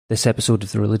This episode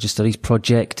of the Religious Studies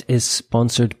Project is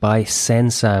sponsored by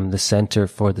CENSAM, the Centre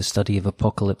for the Study of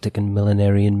Apocalyptic and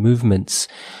Millenarian Movements.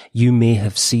 You may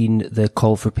have seen the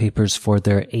call for papers for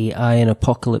their AI and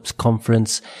Apocalypse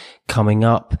conference coming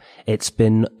up. It's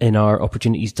been in our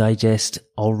Opportunities Digest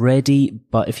already,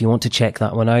 but if you want to check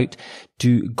that one out,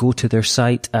 do go to their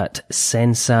site at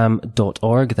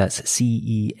censam.org. That's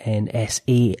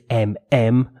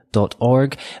CENSAMM.org.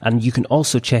 And you can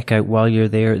also check out, while you're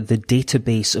there, the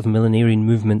database of millenarian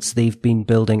movements they've been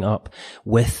building up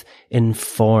with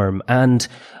Inform, and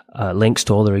links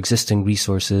to all their existing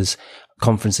resources,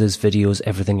 conferences, videos,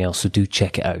 everything else. So do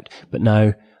check it out. But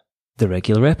now, the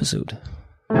regular episode.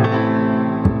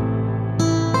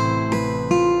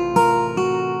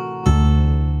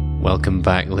 Welcome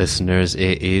back, listeners.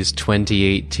 It is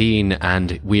 2018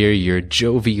 and we're your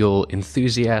jovial,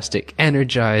 enthusiastic,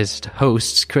 energized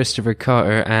hosts, Christopher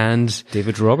Cotter and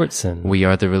David Robertson. We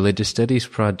are the Religious Studies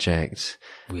Project.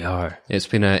 We are. A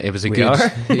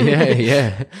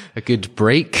good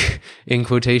break in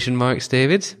quotation marks,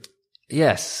 David.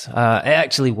 Yes, it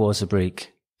actually was a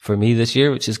break for me this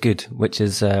year, which is good, which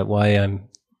is why I'm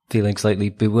feeling slightly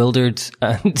bewildered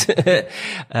and to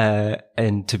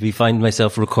find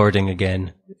myself recording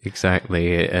again.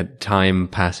 Exactly. Time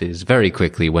passes very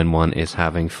quickly when one is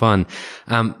having fun.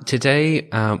 Today,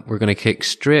 we're going to kick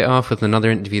straight off with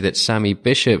another interview that Sammy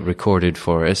Bishop recorded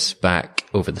for us back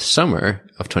over the summer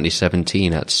of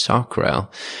 2017 at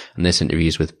Socrel. And this interview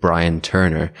is with Bryan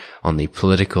Turner on the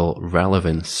political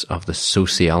relevance of the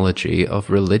sociology of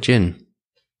religion.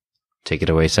 Take it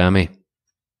away, Sammy.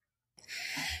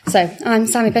 So, I'm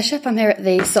Sammy Bishop. I'm here at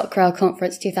the Socrel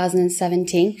Conference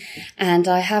 2017, and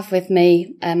I have with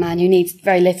me a man who needs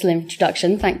very little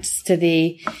introduction, thanks to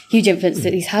the huge influence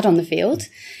that he's had on the field,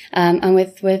 and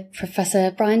with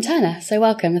Professor Bryan Turner. So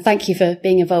welcome, and thank you for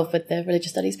being involved with the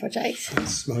Religious Studies Project.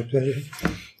 It's my pleasure.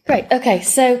 Great. Okay,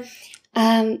 so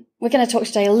we're going to talk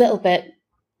today a little bit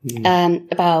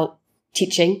about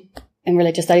teaching in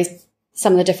religious studies,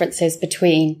 some of the differences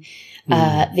between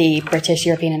the British,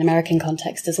 European and American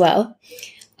context as well.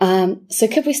 So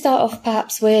could we start off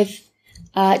perhaps with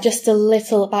just a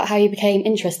little about how you became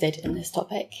interested in this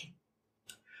topic?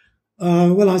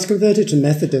 Well, I was converted to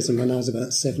Methodism when I was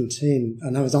about 17,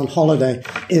 and I was on holiday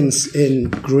in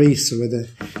Greece with a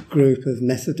group of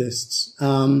Methodists.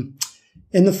 In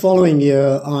the following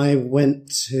year, I went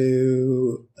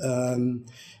to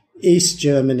East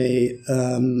Germany,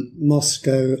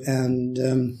 Moscow,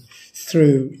 and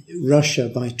through Russia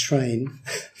by train,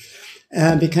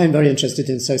 and became very interested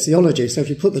in sociology. So if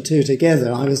you put the two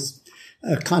together, I was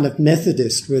a kind of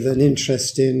Methodist with an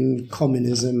interest in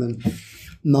communism and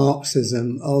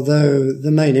Marxism, although the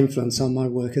main influence on my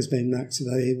work has been Max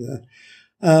Weber.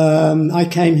 I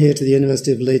came here to the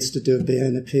University of Leeds to do a BA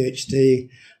and a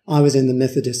PhD. I was in the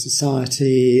Methodist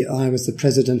Society. I was the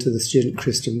president of the Student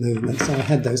Christian Movement. So I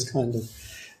had those kind of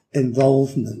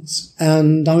involvements.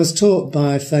 And I was taught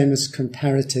by a famous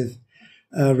comparative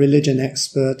religion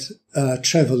expert,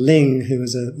 Trevor Ling, who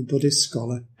was a Buddhist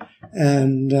scholar.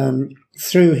 And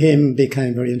through him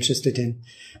became very interested in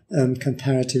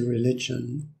comparative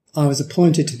religion. I was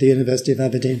appointed to the University of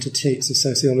Aberdeen to teach the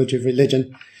sociology of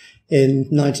religion in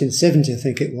 1970, I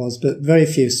think it was, but very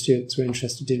few students were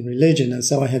interested in religion, and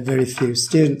so I had very few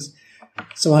students.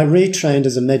 So I retrained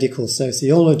as a medical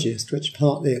sociologist, which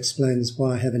partly explains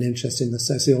why I have an interest in the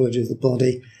sociology of the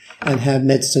body and how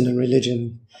medicine and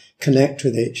religion connect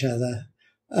with each other.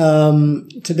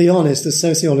 To be honest, the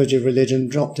sociology of religion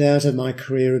dropped out of my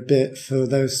career a bit for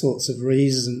those sorts of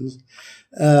reasons.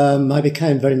 I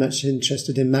became very much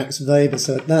interested in Max Weber,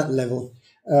 so at that level,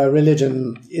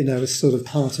 religion, was sort of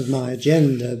part of my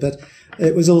agenda, but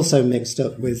it was also mixed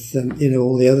up with,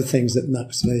 all the other things that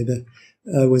Max Weber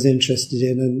was interested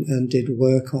in and did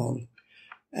work on.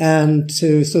 And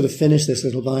to sort of finish this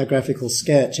little biographical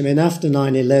sketch, after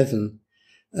 9/11,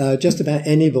 just about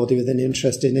anybody with an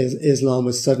interest in Islam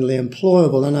was suddenly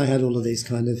employable, and I had all of these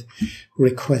kind of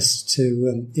requests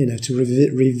to,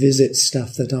 revisit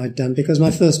stuff that I'd done, because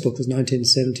my first book was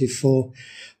 1974,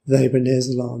 Weber and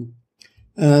Islam.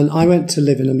 And I went to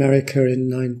live in America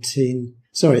in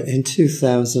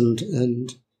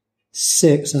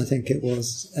 2006, I think it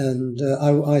was. And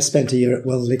I spent a year at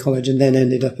Wellesley College and then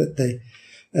ended up at the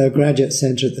Graduate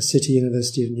Center at the City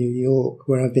University of New York,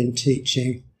 where I've been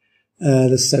teaching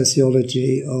the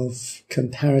sociology of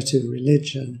comparative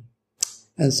religion.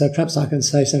 And so perhaps I can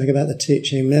say something about the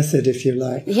teaching method, if you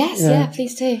like. Yes, yeah,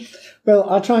 please do. Well,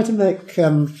 I try to make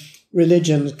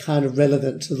religion kind of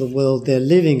relevant to the world they're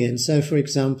living in. So, for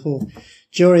example,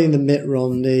 during the Mitt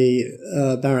Romney,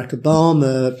 Barack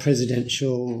Obama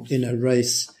presidential,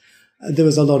 race, there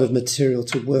was a lot of material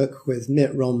to work with.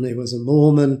 Mitt Romney was a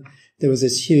Mormon. There was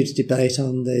this huge debate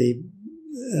on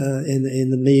in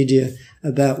the media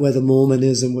about whether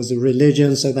Mormonism was a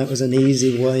religion, so that was an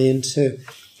easy way into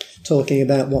talking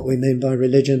about what we mean by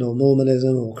religion or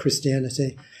Mormonism or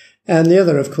Christianity. And the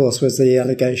other, of course, was the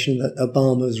allegation that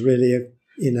Obama was really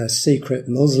a secret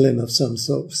Muslim of some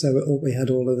sort. So we had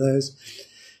all of those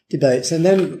debates. And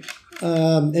then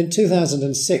in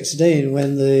 2016,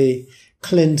 when the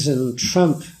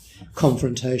Clinton-Trump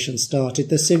confrontation started,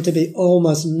 there seemed to be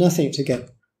almost nothing to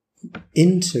get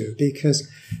into because,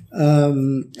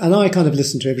 and I kind of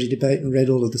listened to every debate and read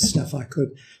all of the stuff I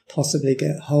could possibly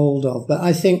get hold of. But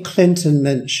I think Clinton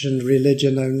mentioned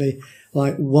religion only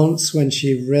like once when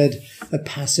she read a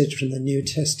passage from the New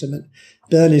Testament.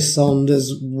 Bernie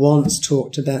Sanders once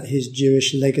talked about his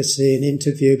Jewish legacy in an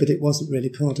interview, but it wasn't really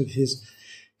part of his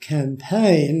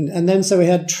campaign. And then so we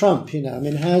had Trump, I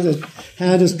mean, how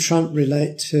does Trump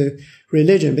relate to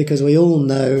religion? Because we all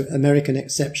know American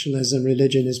exceptionalism,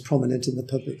 religion is prominent in the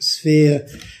public sphere.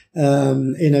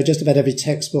 Just about every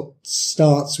textbook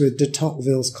starts with de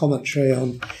Tocqueville's commentary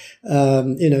on,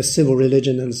 civil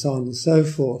religion and so on and so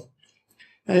forth.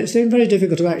 And it seemed very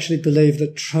difficult to actually believe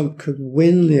that Trump could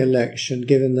win the election,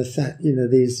 given the fact,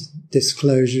 these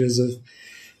disclosures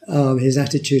of his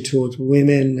attitude towards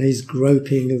women, his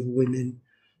groping of women.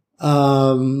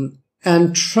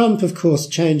 And Trump, of course,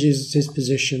 changes his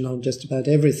position on just about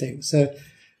everything. So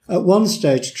at one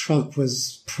stage, Trump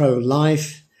was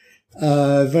pro-life,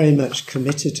 very much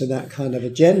committed to that kind of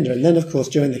agenda. And then, of course,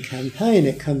 during the campaign,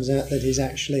 it comes out that he's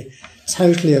actually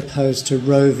totally opposed to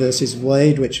Roe versus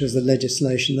Wade, which was the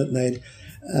legislation that made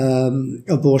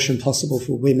abortion possible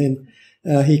for women.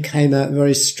 He came out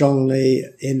very strongly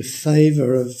in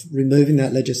favour of removing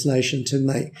that legislation to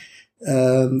make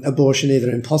abortion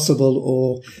either impossible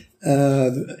or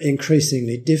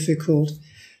increasingly difficult,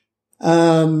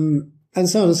 and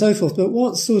so on and so forth. But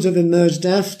what sort of emerged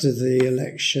after the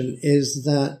election is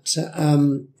that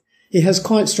he has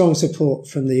quite strong support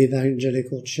from the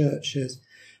evangelical churches.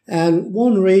 And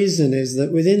one reason is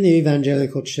that within the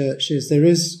evangelical churches, there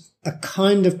is a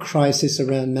kind of crisis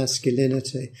around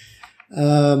masculinity.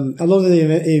 A lot of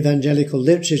the evangelical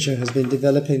literature has been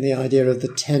developing the idea of the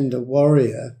tender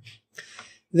warrior.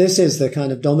 This is the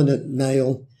kind of dominant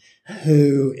male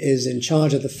who is in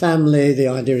charge of the family. The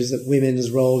idea is that women's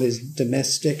role is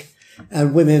domestic,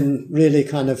 and women really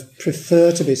kind of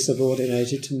prefer to be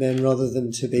subordinated to men rather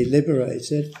than to be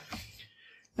liberated.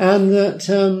 And that,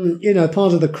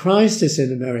 part of the crisis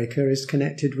in America is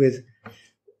connected with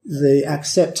the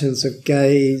acceptance of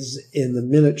gays in the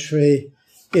military,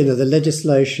 the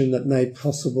legislation that made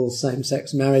possible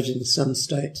same-sex marriage in some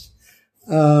states.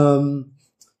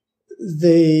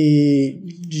 The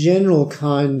general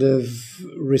kind of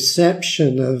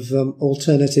reception of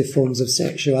alternative forms of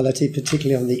sexuality,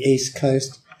 particularly on the East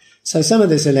Coast. So some of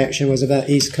this election was about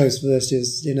East Coast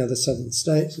versus, the southern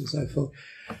states and so forth.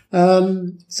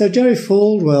 So Jerry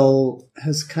Falwell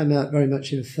has come out very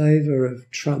much in favour of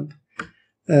Trump.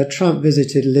 Trump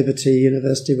visited Liberty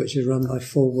University, which is run by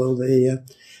Falwell,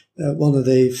 one of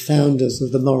the founders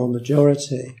of the Moral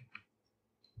Majority.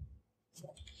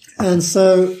 And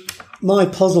so my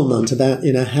puzzlement about,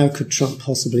 how could Trump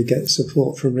possibly get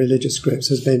support from religious groups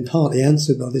has been partly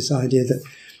answered by this idea that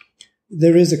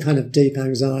there is a kind of deep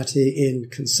anxiety in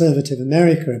conservative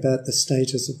America about the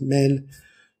status of men,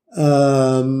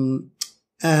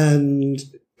 and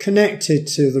connected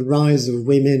to the rise of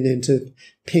women into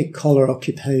pink-collar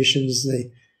occupations,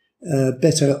 the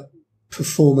better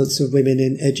performance of women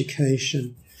in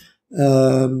education,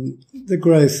 the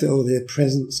growth or the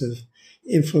presence of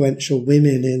influential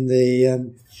women in the,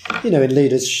 in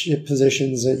leadership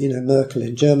positions, Merkel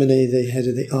in Germany, the head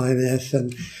of the IMF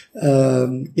and,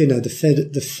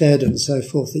 the Fed and so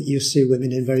forth, that you see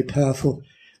women in very powerful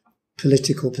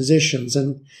political positions.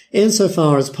 And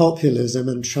insofar as populism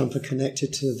and Trump are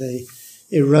connected to the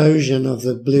erosion of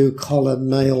the blue-collar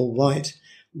male white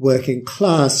working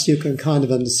class, you can kind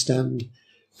of understand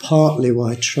partly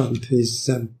why Trump is,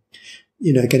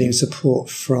 getting support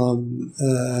from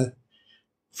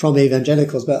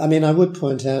evangelicals. But I would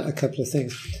point out a couple of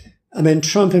things.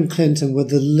 Trump and Clinton were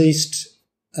the least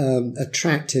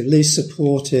attractive, least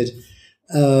supported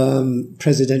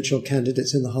presidential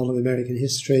candidates in the whole of American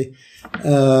history.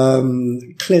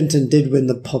 Clinton did win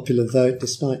the popular vote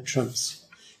despite Trump's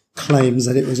claims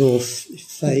that it was all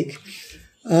fake.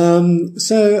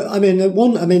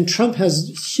 Trump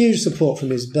has huge support from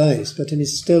his base, but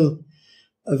he's still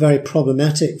a very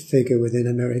problematic figure within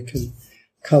American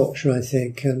culture, I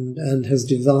think, and has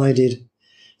divided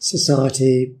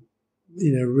society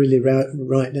really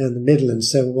right down the middle, and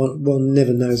so one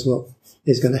never knows what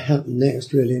is going to happen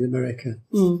next, really, in America.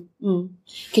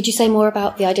 Could you say more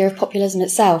about the idea of populism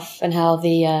itself and how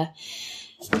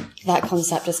that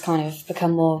concept has kind of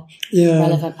become more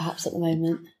relevant, perhaps, at the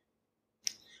moment?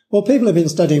 Well, people have been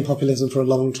studying populism for a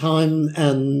long time,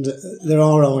 and there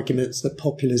are arguments that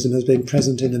populism has been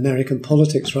present in American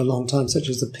politics for a long time, such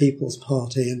as the People's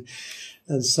Party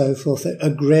and so forth.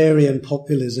 Agrarian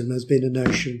populism has been a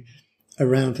notion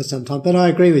around for some time. But I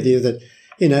agree with you that,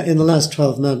 in the last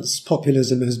 12 months,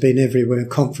 populism has been everywhere: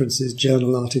 conferences,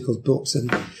 journal articles, books, and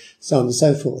so on and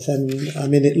so forth. And I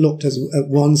mean, it looked at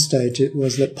one stage, it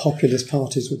was that populist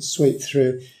parties would sweep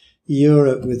through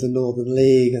Europe with the Northern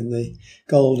League and the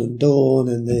Golden Dawn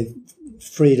and the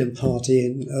Freedom Party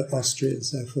in Austria and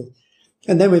so forth.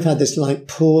 And then we've had this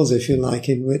pause, if you like,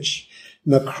 in which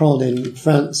Macron in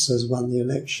France has won the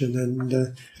election,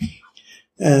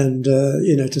 and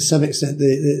to some extent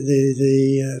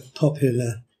the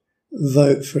popular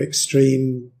vote for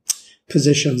extreme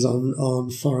positions on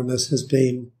foreigners has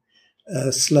been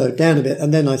slowed down a bit.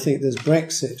 And then I think there's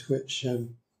Brexit, which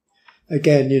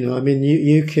again,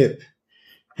 UKIP,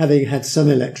 having had some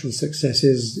electoral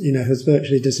successes, has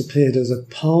virtually disappeared as a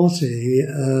party.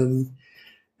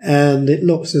 And it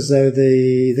looks as though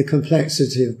the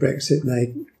complexity of Brexit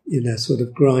may, sort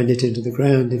of grind it into the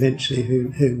ground eventually.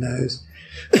 Who knows?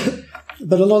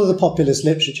 But a lot of the populist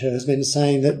literature has been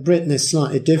saying that Britain is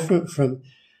slightly different from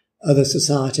other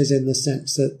societies in the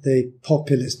sense that the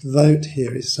populist vote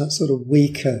here is sort of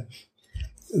weaker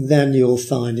than you'll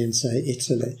find in, say,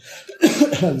 Italy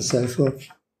and so forth.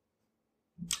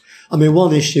 I mean,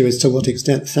 one issue is to what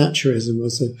extent Thatcherism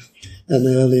was an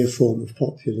earlier form of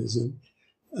populism.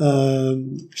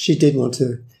 She did want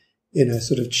to,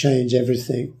 sort of change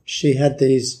everything. She had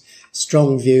these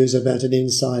strong views about an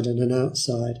inside and an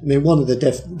outside. I mean, one of the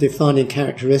defining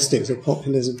characteristics of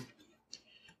populism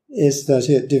is that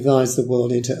it divides the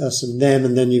world into us and them,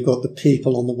 and then you've got the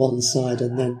people on the one side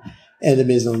and then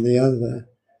enemies on the other.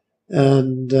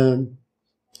 And,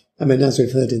 as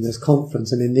we've heard in this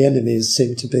conference, the enemies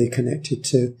seem to be connected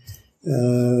to,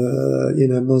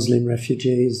 Muslim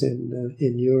refugees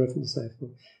in Europe and so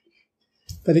forth.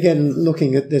 But again,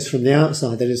 looking at this from the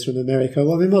outside, that is from America,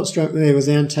 what struck me was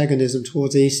the antagonism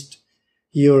towards East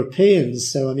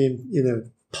Europeans. So,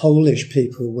 Polish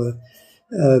people were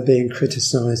being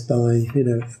criticised by,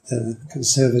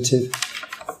 conservative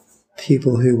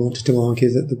people who wanted to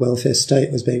argue that the welfare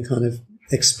state was being kind of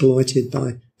exploited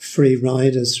by free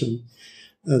riders from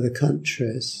other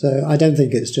countries. So I don't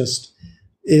think it's just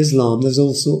Islam. There's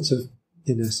all sorts of,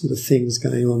 sort of things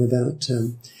going on about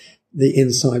the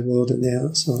inside world and the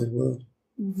outside world.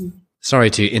 Mm-hmm.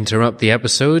 Sorry to interrupt the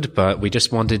episode, but we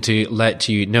just wanted to let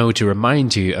you know, to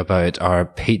remind you about our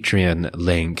Patreon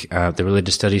link. The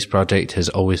Religious Studies Project has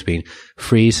always been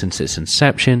free since its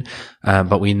inception,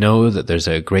 but we know that there's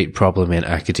a great problem in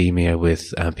academia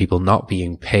with people not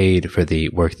being paid for the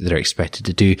work that they're expected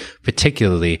to do,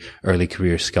 particularly early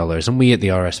career scholars. And we at the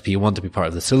RSP want to be part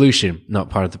of the solution,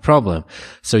 not part of the problem.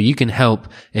 So you can help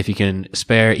if you can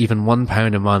spare even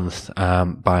 £1 a month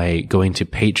by going to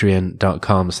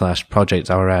patreon.com/Project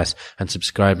RS and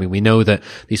subscribing. We know that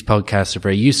these podcasts are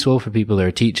very useful for people who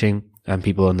are teaching and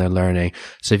people in their learning.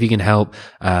 So if you can help,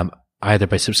 either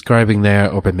by subscribing there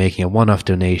or by making a one-off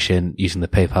donation using the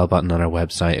PayPal button on our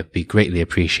website, it'd be greatly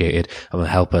appreciated and will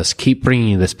help us keep bringing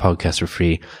you this podcast for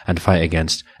free and fight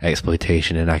against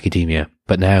exploitation in academia.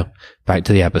 But now, back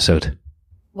to the episode.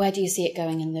 Where do you see it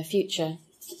going in the future?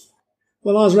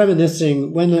 Well, I was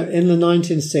reminiscing when in the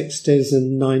 1960s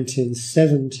and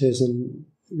 1970s and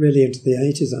really into the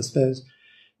 80s, I suppose,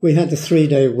 we had the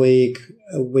 3-day week,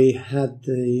 we had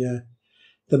the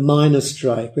miners'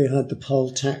 strike, we had the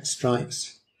poll tax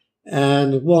strikes.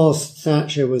 And whilst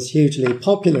Thatcher was hugely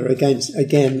popular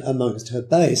amongst her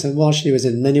base, and while she was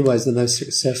in many ways the most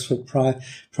successful prime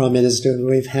minister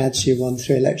we've had, she won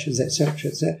 3 elections,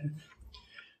 etc., etc.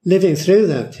 Living through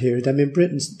that period,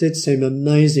 Britain did seem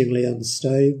amazingly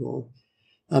unstable.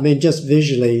 Just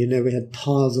visually, we had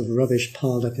piles of rubbish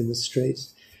piled up in the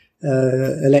streets.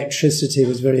 Electricity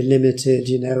was very limited.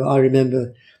 I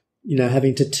remember,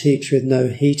 having to teach with no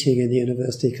heating in the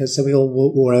university so we all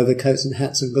wore overcoats and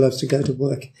hats and gloves to go to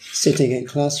work, sitting in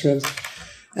classrooms.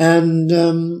 And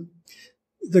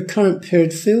the current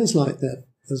period feels like that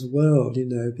as well,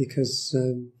 because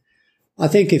I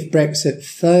think if Brexit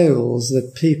fails,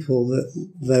 the people that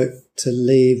vote to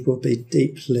leave will be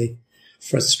deeply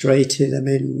frustrated.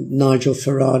 Nigel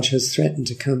Farage has threatened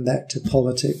to come back to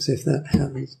politics if that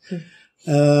happens.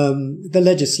 The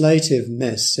legislative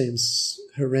mess seems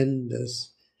horrendous.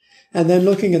 And then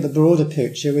looking at the broader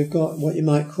picture, we've got what you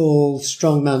might call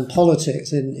strongman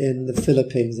politics in the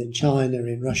Philippines, in China,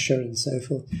 in Russia, and so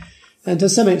forth. And to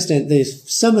some extent,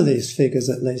 some of these figures,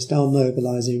 at least, are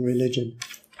mobilizing religion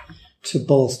to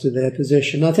bolster their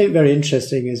position. I think very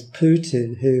interesting is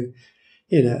Putin, who,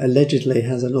 allegedly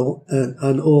has an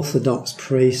Orthodox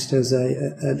priest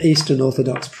an Eastern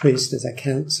Orthodox priest as a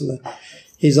counselor.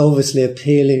 He's obviously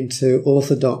appealing to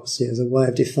orthodoxy as a way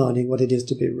of defining what it is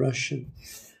to be Russian.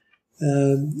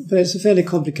 But it's a fairly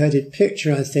complicated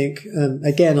picture, I think.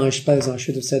 Again, I suppose I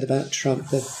should have said about Trump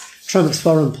that Trump's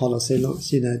foreign policy looks,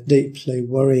 deeply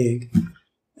worrying.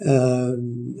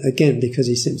 Again, because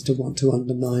he seems to want to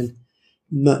undermine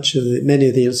many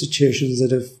of the institutions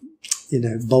that have,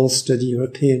 bolstered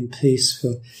European peace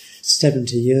for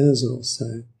 70 years or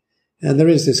so. And there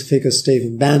is this figure,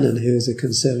 Stephen Bannon, who is a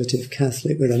conservative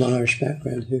Catholic with an Irish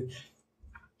background, who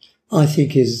I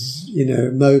think is,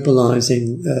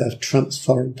 mobilising Trump's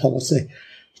foreign policy.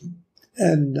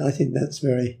 And I think that's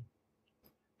very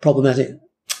problematic.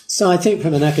 So I think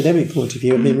from an academic point of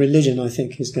view, religion, I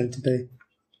think, is going to be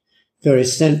very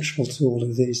central to all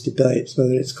of these debates,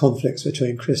 whether it's conflicts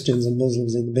between Christians and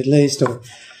Muslims in the Middle East, or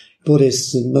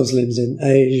Buddhists and Muslims in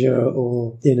Asia,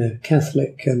 or,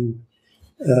 Catholic and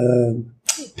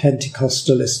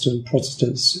Pentecostalist and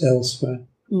Protestants elsewhere.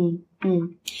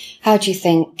 How do you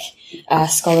think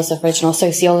scholars of religion or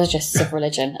sociologists of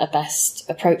religion are best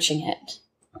approaching it?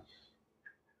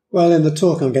 Well, in the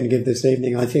talk I'm going to give this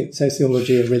evening, I think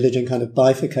sociology of religion kind of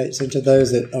bifurcates into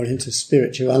those that are into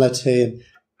spirituality and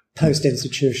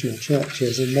post-institutional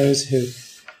churches, and those who,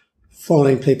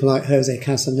 following people like Jose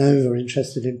Casanova, are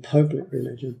interested in public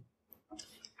religion.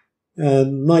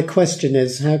 My question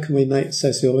is, how can we make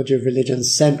sociology of religion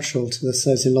central to the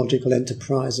sociological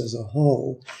enterprise as a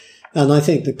whole? And I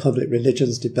think the public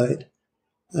religions debate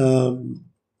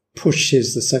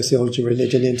pushes the sociology of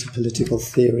religion into political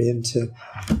theory, into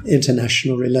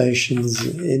international relations,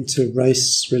 into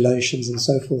race relations and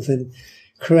so forth, and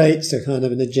creates a kind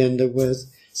of an agenda where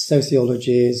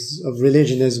sociology of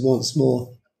religion is once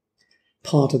more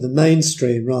part of the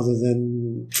mainstream rather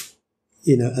than,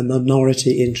 a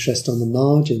minority interest on the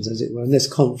margins, as it were. And this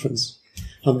conference,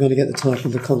 I'm going to get the title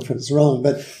of the conference wrong,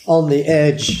 but on the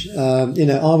edge,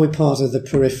 are we part of the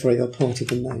periphery or part of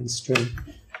the mainstream?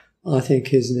 I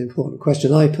think is an important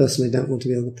question. I personally don't want to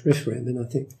be on the periphery. I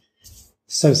think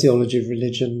sociology of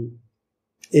religion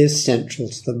is central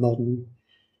to the modern,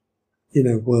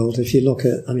 world. If you look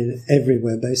at,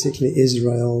 everywhere, basically,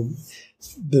 Israel,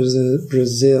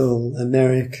 Brazil,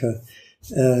 America,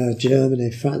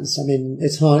 Germany, France.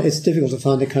 It's difficult to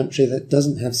find a country that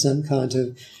doesn't have some kind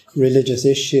of religious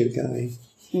issue going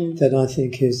that I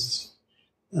think is,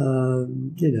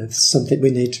 something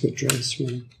we need to address,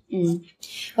 really.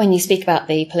 When you speak about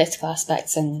the political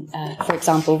aspects and, for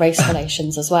example, race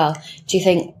relations as well, do you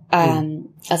think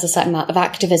there's a certain amount of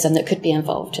activism that could be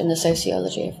involved in the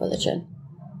sociology of religion?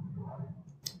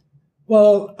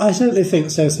 Well, I certainly think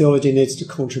sociology needs to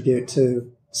contribute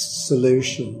to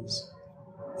solutions.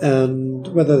 And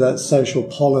whether that's social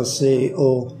policy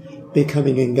or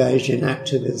becoming engaged in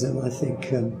activism, I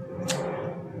think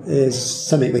is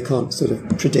something we can't sort of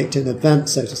predict in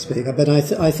advance, so to speak. But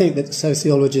I think that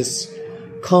sociologists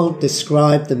can't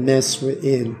describe the mess we're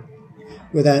in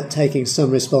without taking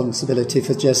some responsibility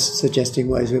for just suggesting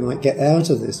ways we might get out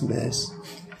of this mess.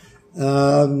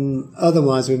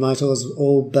 Otherwise, we might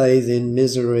all bathe in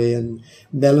misery and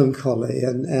melancholy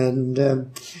and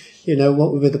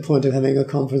what would be the point of having a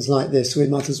conference like this? We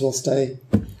might as well stay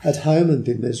at home and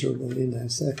be miserable,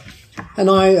 So,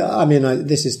 and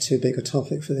this is too big a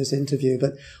topic for this interview,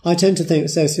 but I tend to think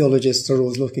sociologists are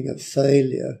always looking at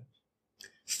failure,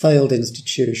 failed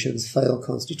institutions, failed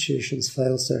constitutions,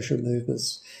 failed social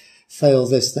movements, fail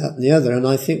this, that, and the other. And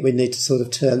I think we need to sort of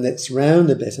turn this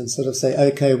round a bit and sort of say,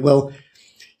 okay, well,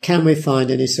 can we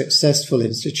find any successful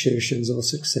institutions or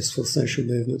successful social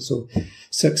movements or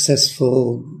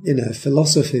successful,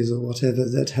 philosophies or whatever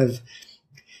that have,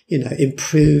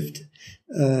 improved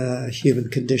human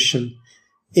condition,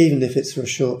 even if it's for a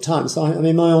short time. So,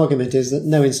 my argument is that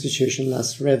no institution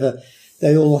lasts forever.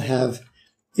 They all have,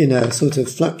 sort of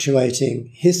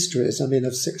fluctuating histories,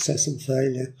 of success and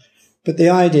failure. But the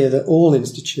idea that all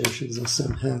institutions are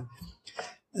somehow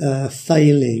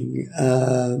failing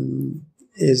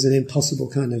is an impossible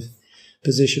kind of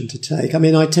position to take.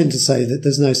 I tend to say that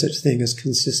there's no such thing as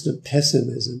consistent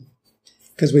pessimism,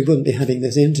 because we wouldn't be having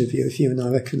this interview if you and I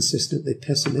were consistently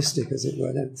pessimistic, as it were,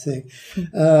 I don't think.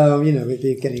 We'd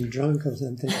be getting drunk or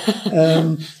something.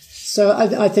 So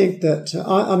I think that,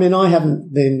 I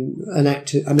haven't been an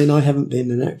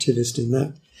activist in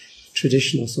that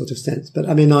traditional sort of sense. But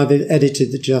I mean, I've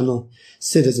edited the journal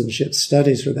Citizenship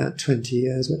Studies for about 20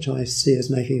 years, which I see as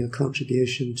making a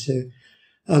contribution to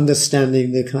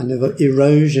understanding the kind of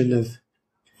erosion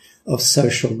of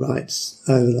social rights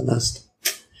over the last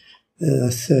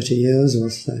 30 years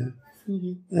or so.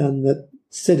 Mm-hmm. And that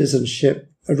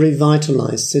citizenship, a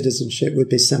revitalized citizenship, would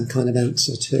be some kind of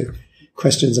answer to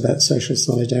questions about social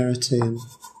solidarity and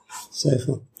so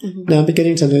forth. Mm-hmm. Now I'm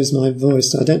beginning to lose my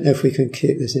voice. I don't know if we can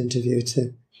keep this interview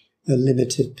to a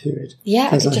limited period. Yeah,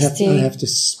 because I have to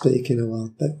speak in a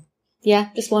while. But yeah,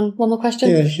 just one more question.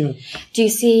 Yeah, sure. Do you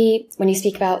see, when you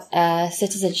speak about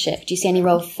citizenship, do you see any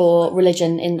role for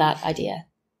religion in that idea?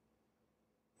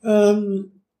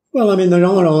 Well, I mean, there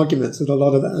are arguments that a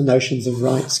lot of our notions of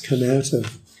rights come out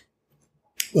of.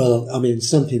 Well, I mean,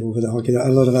 some people would argue that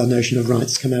a lot of our notion of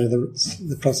rights come out of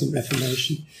the Protestant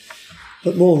Reformation.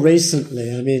 But more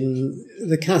recently, I mean,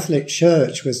 the Catholic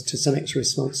Church was to some extent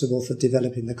responsible for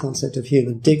developing the concept of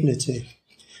human dignity,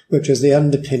 which was the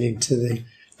underpinning to the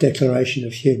Declaration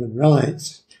of Human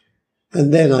Rights.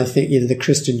 And then I think, the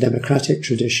Christian democratic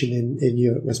tradition in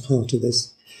Europe was part of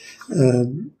this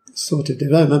sort of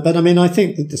development. But I mean, I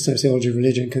think that the sociology of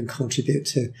religion can contribute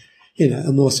to,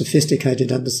 a more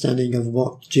sophisticated understanding of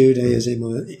what Judaism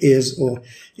is, or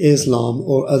Islam,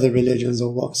 or other religions,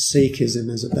 or what Sikhism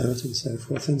is about, and so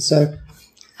forth. And so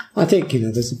I think,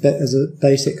 there's a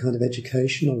basic kind of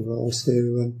educational role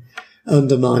to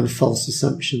undermine false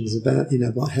assumptions about,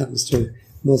 what happens to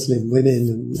Muslim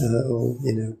women and, or,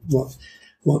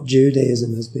 what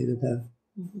Judaism has been about.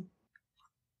 Mm-hmm.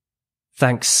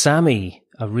 Thanks, Sammy.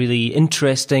 A really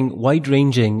interesting,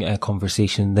 wide-ranging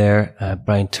conversation there.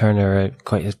 Bryan Turner,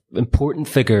 quite an important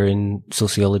figure in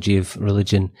sociology of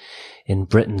religion in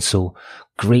Britain. So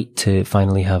great to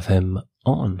finally have him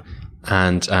on.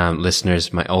 And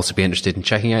listeners might also be interested in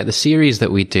checking out the series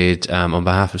that we did on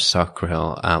behalf of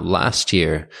Sociology last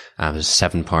year. It was a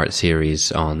 7-part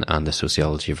series on the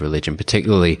sociology of religion,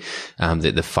 particularly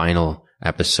the final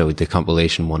episode, the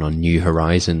compilation one on New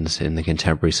Horizons in the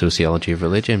contemporary sociology of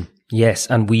religion. Yes,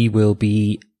 and we will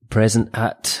be present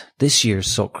at this year's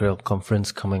SocRail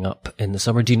conference coming up in the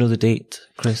summer. Do you know the date,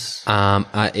 Chris?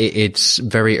 It's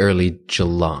very early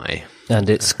July. And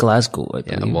it's Glasgow, I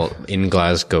believe. Yeah, well, in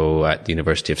Glasgow at the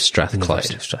University of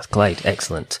Strathclyde.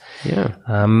 Excellent. Yeah.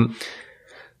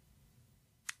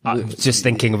 I was just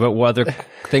thinking about what other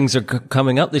things are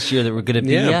coming up this year that we're going to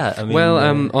be at. I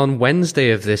mean, on Wednesday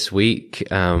of this week,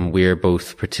 we're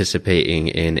both participating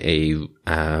in a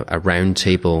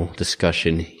roundtable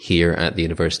discussion here at the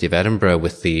University of Edinburgh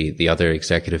with the other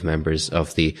executive members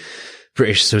of the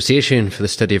British Association for the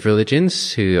Study of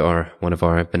Religions, who are one of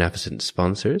our beneficent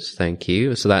sponsors. Thank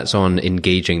you. So that's on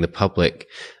engaging the public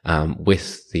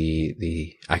with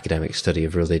the academic study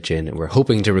of religion. And we're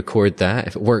hoping to record that.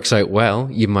 If it works out well,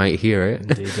 you might hear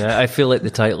it. Indeed. I feel like the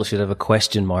title should have a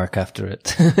question mark after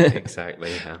it.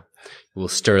 Exactly. Yeah. We'll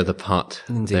stir the pot.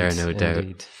 Indeed, there, no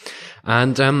doubt.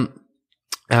 And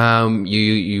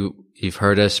you've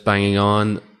heard us banging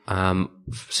on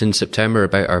since September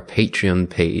about our Patreon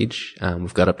page.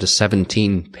 We've got up to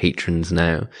 17 patrons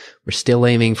now. We're still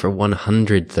aiming for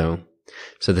 100 though.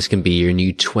 So this can be your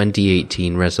new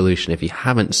 2018 resolution. If you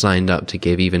haven't signed up to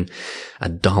give even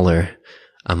 $1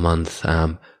 a month,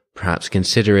 perhaps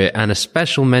consider it. And a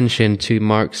special mention to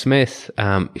Mark Smith,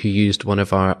 who used one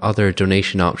of our other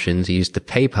donation options. He used the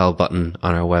PayPal button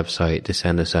on our website to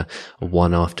send us a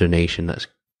one-off donation. That's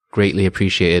greatly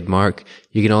appreciated, Mark.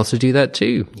 You can also do that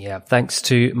too. Yeah, thanks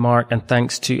to Mark, and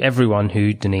thanks to everyone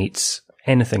who donates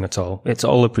anything at all. It's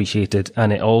all appreciated,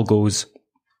 and it all goes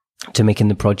to making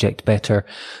the project better,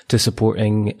 to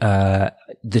supporting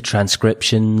the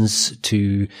transcriptions,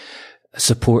 to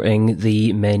supporting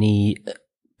the many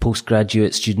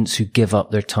postgraduate students who give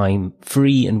up their time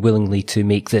free and willingly to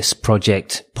make this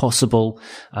project possible,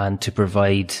 and to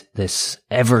provide this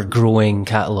ever-growing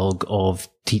catalogue of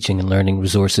teaching and learning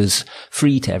resources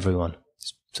free to everyone.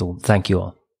 So thank you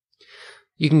all.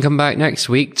 You can come back next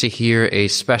week to hear a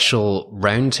special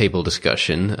roundtable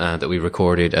discussion that we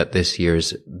recorded at this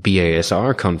year's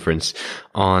BASR conference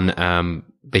on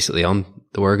basically on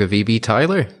the work of E.B.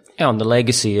 Tyler. Yeah, on the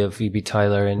legacy of E.B.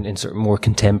 Tyler in sort of more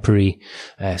contemporary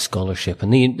scholarship,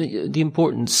 and the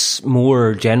importance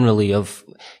more generally of,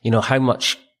 how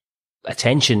much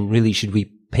attention really should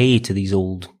we pay to these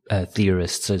old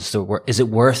theorists? Is it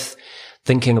worth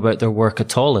thinking about their work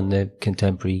at all in the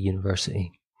contemporary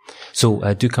university?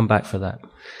 So do come back for that.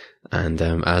 And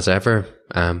as ever,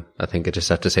 I think I just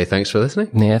have to say thanks for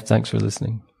listening. Yeah, thanks for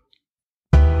listening.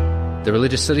 The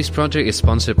Religious Studies Project is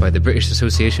sponsored by the British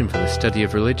Association for the Study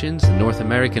of Religions, the North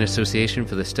American Association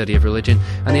for the Study of Religion,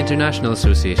 and the International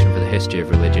Association for the History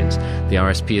of Religions. The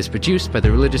RSP is produced by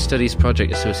the Religious Studies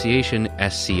Project Association,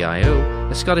 SCIO,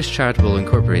 a Scottish charitable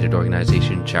incorporated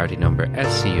organisation, charity number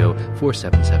SCO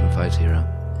 47750.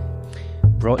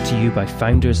 Brought to you by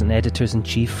founders and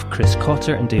editors-in-chief Chris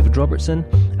Cotter and David Robertson,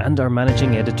 and our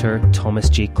managing editor Thomas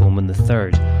J. Coleman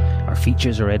III. Our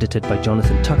features are edited by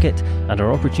Jonathan Tuckett, and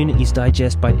our Opportunities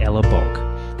Digest by Ella Bock.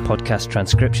 Podcast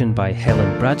transcription by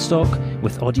Helen Bradstock,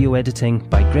 with audio editing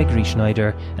by Gregory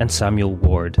Schneider and Samuel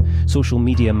Ward. Social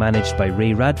media managed by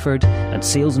Ray Radford, and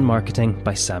sales and marketing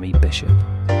by Sammy Bishop.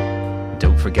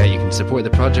 Don't forget you can support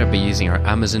the project by using our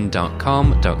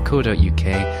amazon.com.co.uk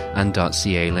and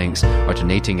 .ca links, or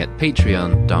donating at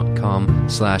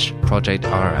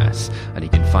patreon.com/projectrs. And you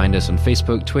can find us on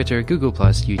Facebook, Twitter, Google+,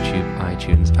 YouTube,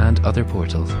 iTunes and other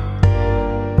portals.